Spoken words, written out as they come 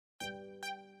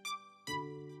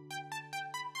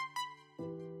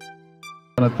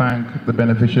want to thank the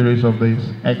beneficiaries of this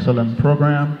excellent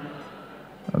program.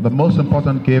 The most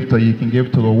important gift that you can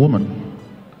give to a woman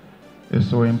is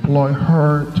to employ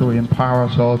her to empower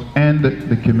herself and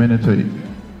the community.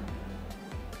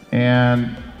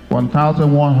 And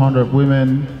 1,100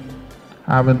 women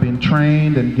having been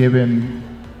trained and given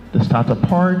the starter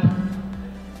park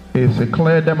is a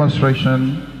clear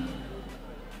demonstration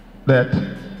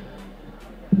that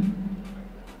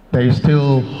there is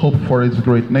still hope for this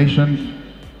great nation,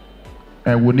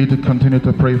 and we need to continue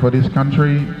to pray for this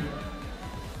country,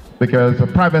 because the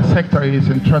private sector is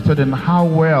interested in how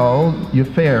well you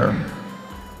fare,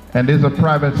 and this is a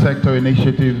private sector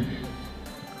initiative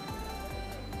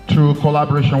through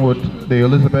collaboration with the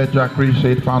Elizabeth Jack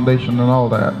Reed Foundation and all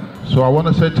that. So I want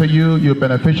to say to you, your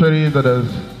beneficiaries that has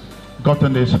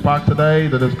gotten this spark today,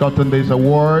 that has gotten this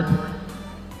award,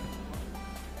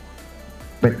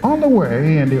 they're on the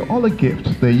way, and they're all the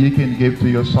gifts that you can give to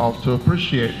yourself to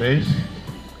appreciate this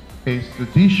is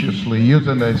judiciously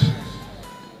using this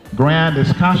grant,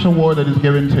 this cash award that is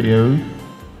given to you,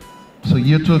 so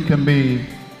you too can be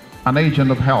an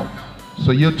agent of help.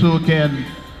 So you too can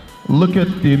look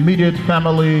at the immediate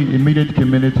family, immediate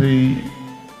community,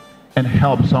 and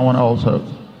help someone also.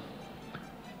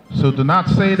 So do not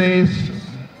say this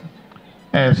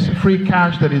as free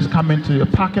cash that is coming to your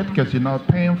pocket because you're not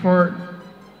paying for it.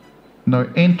 No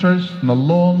interest, no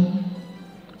loan,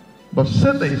 but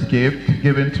set this gift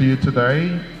given to you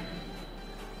today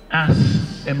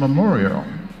as a memorial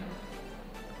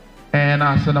and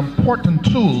as an important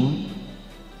tool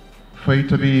for you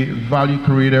to be value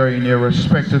creator in your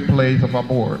respective place of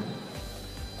abode.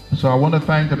 So I want to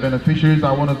thank the beneficiaries.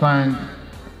 I want to thank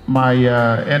my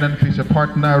NNPC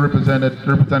partner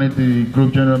representing the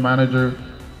Group General Manager,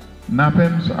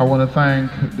 NAPIMS. I want to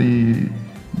thank the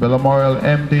Belemaoil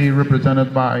MD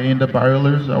represented by Inda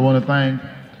Bailers. I want to thank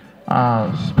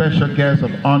special guests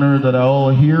of honor that are all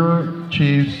here,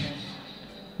 chiefs,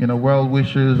 well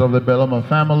wishers of the Belema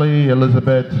family,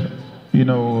 Elizabeth,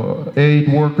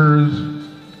 aid workers,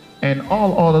 and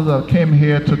all others that came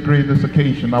here to grace this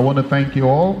occasion. I want to thank you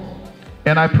all.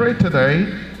 And I pray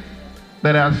today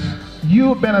that as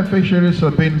you beneficiaries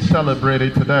are being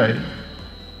celebrated today,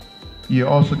 you're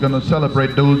also going to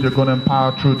celebrate those you're going to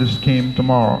empower through this scheme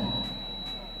tomorrow.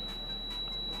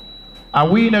 Are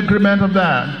we in agreement of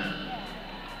that?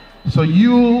 So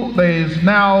there is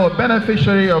now a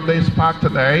beneficiary of this park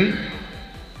today,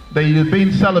 that you're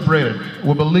being celebrated.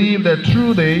 We believe that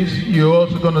through this, you're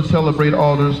also going to celebrate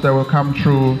others that will come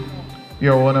through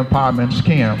your own empowerment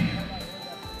scheme.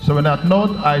 So in that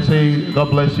note, I say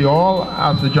God bless you all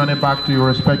as you journey back to your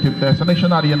respective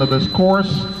destination at the end of this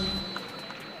course.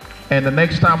 And the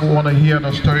next time we want to hear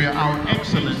the story of how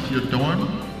excellent you're doing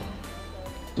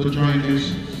to join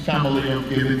this family of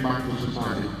giving back to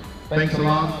society. Thanks a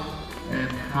lot and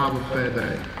have a fair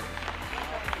day.